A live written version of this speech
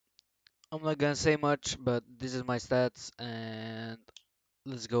I'm not gonna say much, but this is my stats, and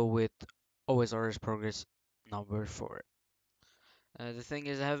let's go with osrs progress number 4. The thing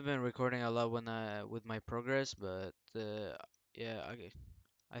is, I have been recording a lot when with my progress, but yeah,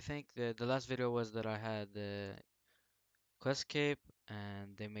 I think the last video was that I had the quest cape,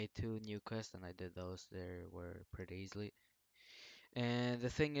 and they made 2 new quests, and I did those. They were pretty easily. And the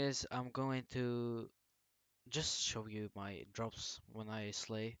thing is, I'm going to just show you my drops when I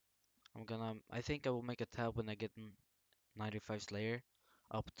slay. I think I will make a tab when I get 95 Slayer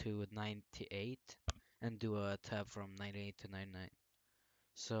up to 98 and do a tab from 98 to 99.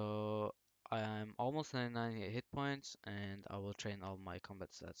 So I'm almost 99 hit points and I will train all my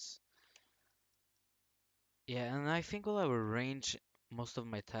combat stats. Yeah, and I think I will arrange most of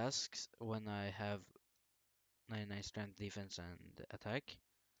my tasks when I have 99 strength, defense, and attack.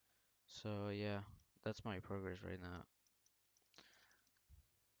 So yeah, that's my progress right now.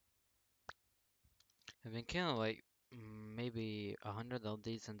 I've been killing like maybe 100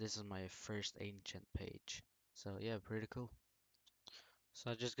 LDs and this is my first ancient page. So yeah, pretty cool.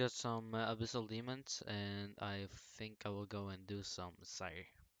 So I just got some abyssal demons and I think I will go and do some sire.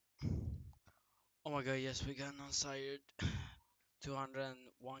 Oh my god, yes, we got non-sired.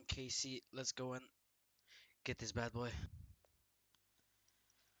 201 KC. Let's go and get this bad boy.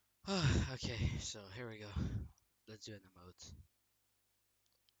 Okay, so here we go. Let's do an emote.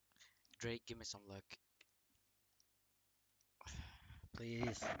 Drake, give me some luck.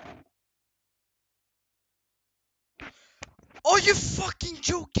 Please. Are you fucking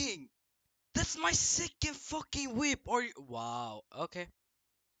joking? That's my second fucking whip. Are you? Wow. Okay.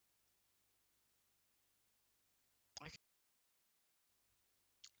 Okay.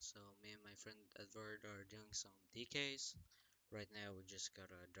 So me and my friend Edward are doing some DKs. Right now we just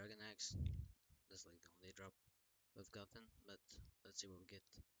got a Dragon Axe. That's like the only drop we've gotten, but let's see what we get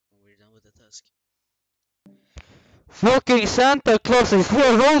when we're done with the task. Fucking Santa Claus is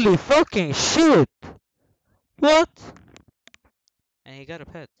here, holy fucking shit! What? And he got a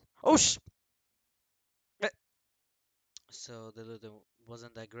pet. Oh sh! Eh. So the loot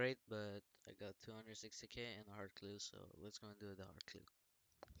wasn't that great, but I got 260k and a hard clue, so let's go and do the hard clue.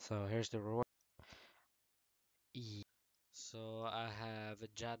 So here's the reward. So I have a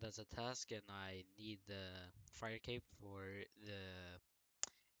Jad as a task and I need the fire cape for the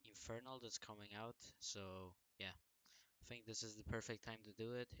infernal that's coming out. So yeah, I think this is the perfect time to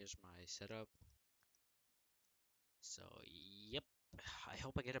do it. Here's my setup. So yep, I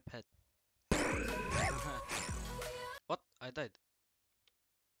hope I get a pet. What? I died.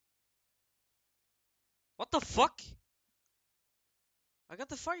 What the fuck? I got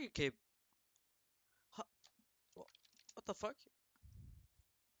the fire cape. Huh? What the fuck?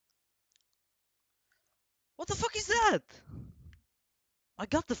 What the fuck is that? I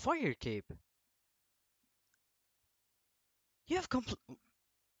got the fire cape. You have complete,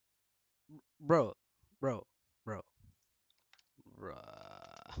 bro, bro, bro,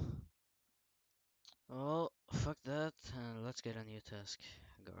 bruh. Well, fuck that, and let's get a new task.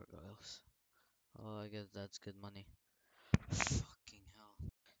 Gargoyles. Oh, I guess that's good money. Fucking hell.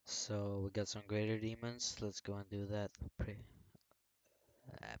 So, we got some greater demons. Let's go and do that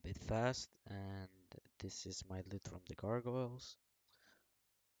a bit fast. And this is my loot from the gargoyles.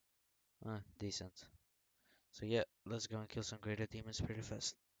 Decent. So, yeah, let's go and kill some greater demons pretty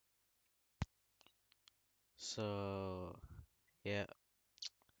fast. So, yeah,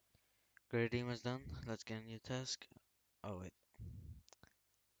 greater demons done. Let's get a new task. Oh, wait.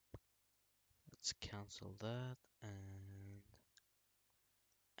 Let's cancel that and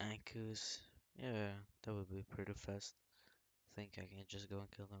Ankus. Yeah, that would be pretty fast. Think I can just go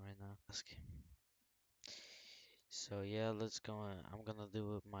and kill them right now. So yeah, let's go. I'm gonna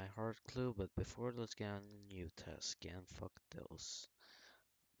do my hard clue, but before let's get on a new task. And fuck those.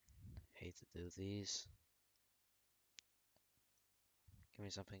 Hate to do these. Give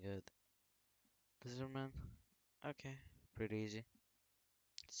me something good. Lizardman. Okay, pretty easy.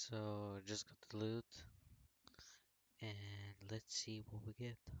 So just got the loot, and let's see what we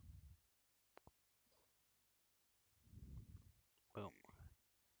get. Boom.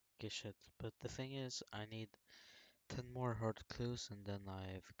 Get shit. But the thing is, I need 10 more hard clues, and then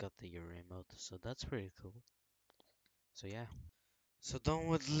I've got the Euro remote. So that's pretty cool. So yeah. So done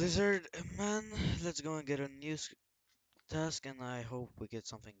with Lizard Man. Let's go and get a new task, and I hope we get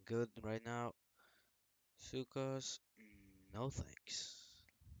something good right now. Sukas, no thanks.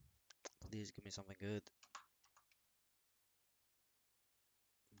 Please give me something good.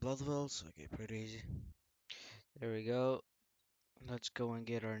 Bloodwells, okay, pretty easy. There we go. Let's go and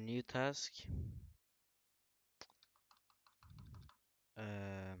get our new task.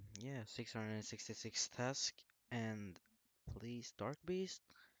 Yeah, yeah, 666 task and please Dark Beast.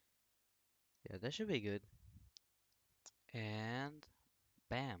 Yeah, that should be good. And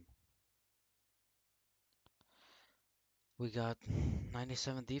bam, we got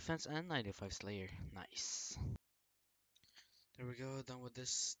 97 defense and 95 Slayer. Nice. There we go, done with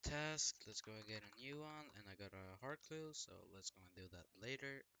this task. Let's go and get a new one. And I got a hard clue, so let's go and do that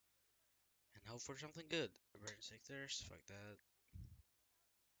later. And hope for something good. Burn sectors, fuck that.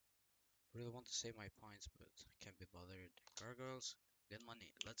 Really want to save my points, but can't be bothered. Gargoyles, good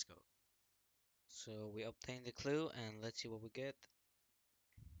money, let's go. So we obtained the clue, and let's see what we get.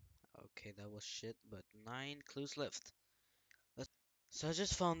 Okay, that was shit, but 9 clues left. So I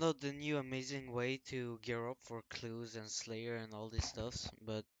just found out the new amazing way to gear up for clues and Slayer and all these stuffs,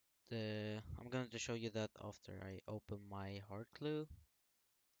 but I'm going to show you that after I open my hard clue.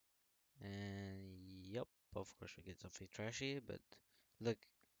 And yep, of course we get something trashy, but look,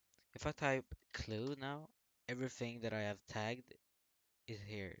 if I type clue now, everything that I have tagged is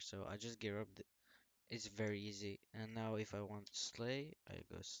here. So I just gear up. It's very easy. And now if I want Slay, I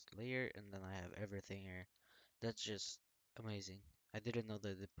go Slayer, and then I have everything here. That's just amazing. I didn't know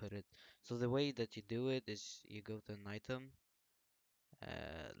that they put it. So the way that you do it is you go to an item,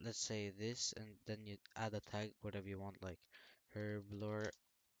 let's say this, and then you add a tag, whatever you want, like herblore.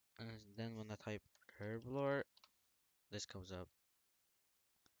 And then when I type herblore, this comes up.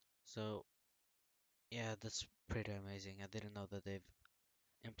 So yeah, that's pretty amazing. I didn't know that they've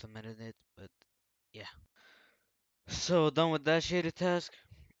implemented it, but yeah. So done with that shady task.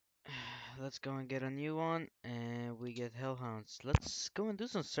 Let's go and get a new one, and we get Hellhounds. Let's go and do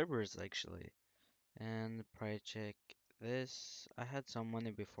some servers actually. And probably check this. I had some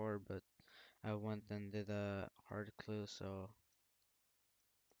money before, but I went and did a hard clue, so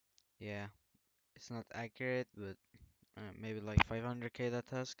yeah, it's not accurate, but maybe like 500k that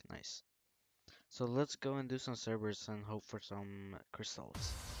task. Nice. So let's go and do some servers and hope for some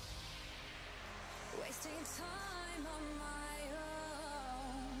crystals. Wasting time on my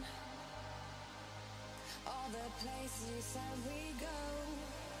own. All the places that we go.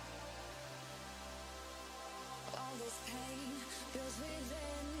 All this pain builds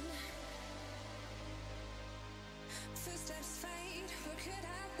within. Footsteps fade, what could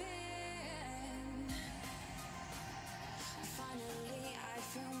have been? Finally I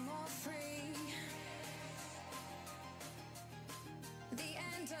feel more free. The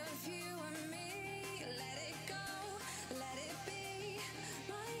end of you and me. Let it go, let it be.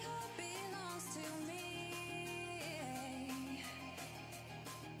 My heart belongs to me.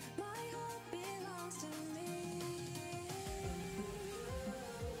 My heart belongs to me.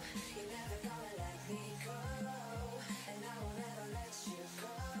 You're never gonna let me go, and I will never let you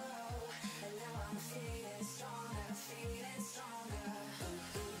go. And now I'm feeling stronger, feeling stronger.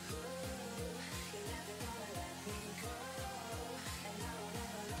 You're never gonna let me go, and I will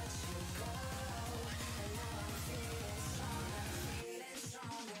never let you go. And now I'm feeling stronger, feeling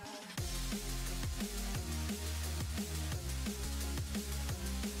stronger.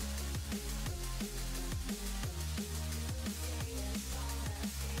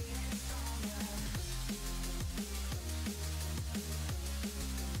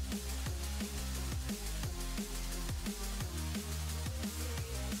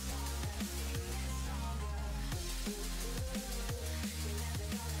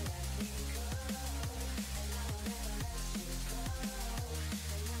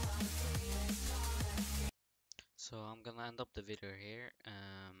 So I'm gonna end up the video here.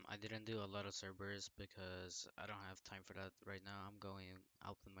 I didn't do a lot of servers because I don't have time for that right now. I'm going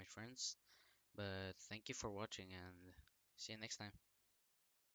out with my friends. But thank you for watching and see you next time.